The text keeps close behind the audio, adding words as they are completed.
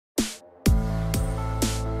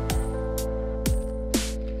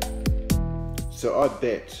So I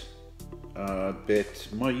bet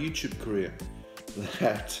my YouTube career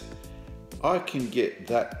that I can get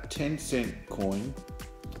that 10-cent coin,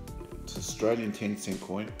 it's Australian 10-cent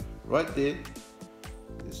coin, right there.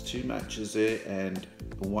 There's two matches there and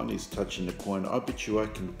one is touching the coin. I bet you I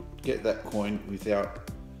can get that coin without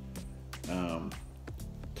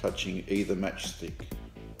touching either matchstick.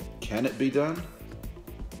 Can it be done?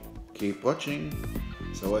 Keep watching.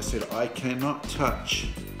 So I said I cannot touch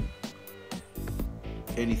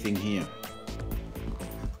anything here.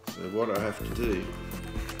 So what I have to do,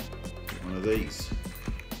 one of these.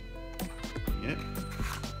 Yep.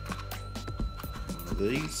 One of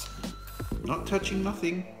these. Not touching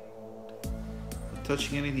nothing. Not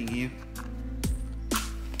touching anything here.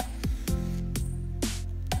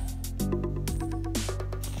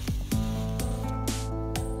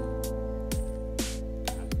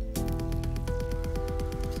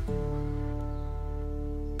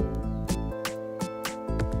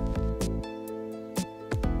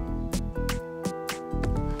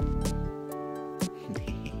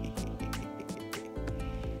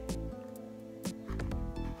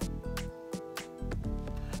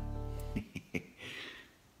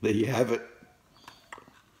 There you have it.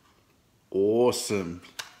 Awesome.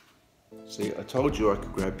 See, I told you I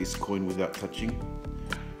could grab this coin without touching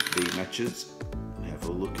the matches. Have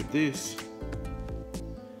a look at this.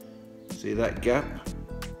 See that gap?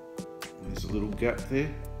 There's a little gap there.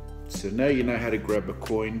 So now you know how to grab a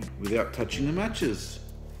coin without touching the matches.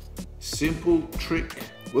 Simple trick.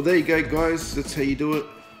 Well, there you go, guys. That's how you do it.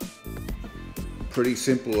 Pretty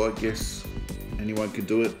simple, I guess. Anyone can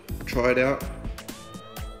do it. Try it out.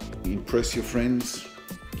 Impress your friends,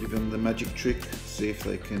 give them the magic trick, see if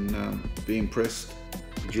they can be impressed.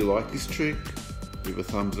 Did you like this trick? Leave a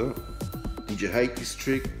thumbs up. Did you hate this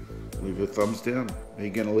trick? Leave a thumbs down. Are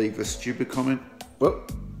you going to leave a stupid comment?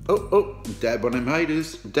 Oh, dab on them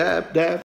haters. Dab.